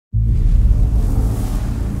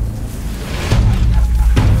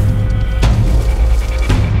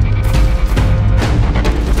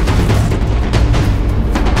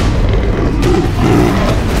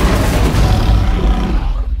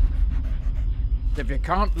If you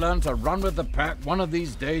can't learn to run with the pack, one of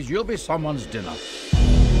these days you'll be someone's dinner.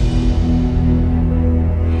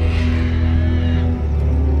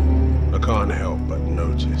 I can't help but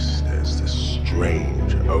notice there's this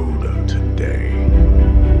strange odor today.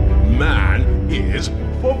 Man is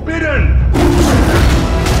forbidden!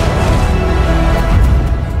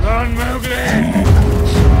 Run, Mowgli!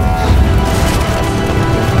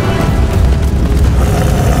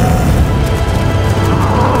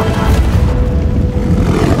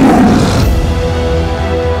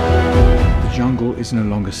 The jungle is no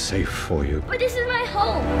longer safe for you. But this is my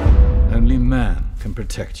home. Only man can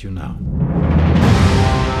protect you now.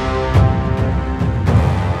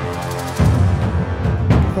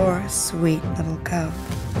 Poor, sweet little cub.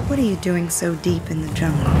 What are you doing so deep in the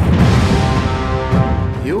jungle?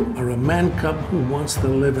 You are a man cub who wants to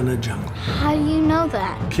live in a jungle. How do you know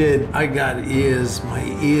that? Kid, I got ears. My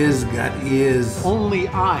ears got ears. Only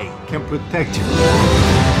I can protect you.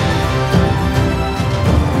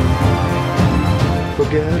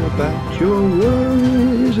 Forget about your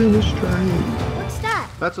worries in the stride. What's that?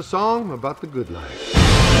 That's a song about the good life.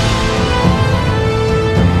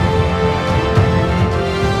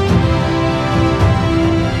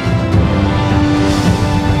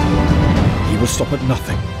 He will stop at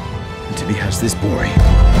nothing until he has this boy.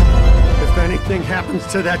 If anything happens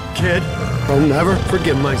to that kid, I'll never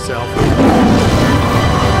forgive myself.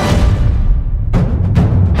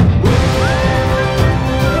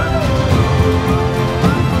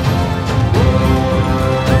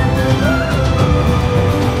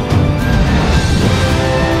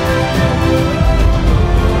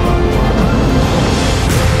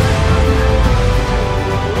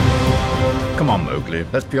 Come on, Mowgli,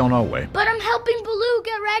 let's be on our way. But I'm helping Baloo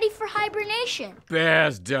get ready for hibernation.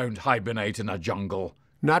 Bears don't hibernate in a jungle.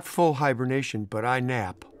 Not full hibernation, but I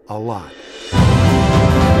nap a lot.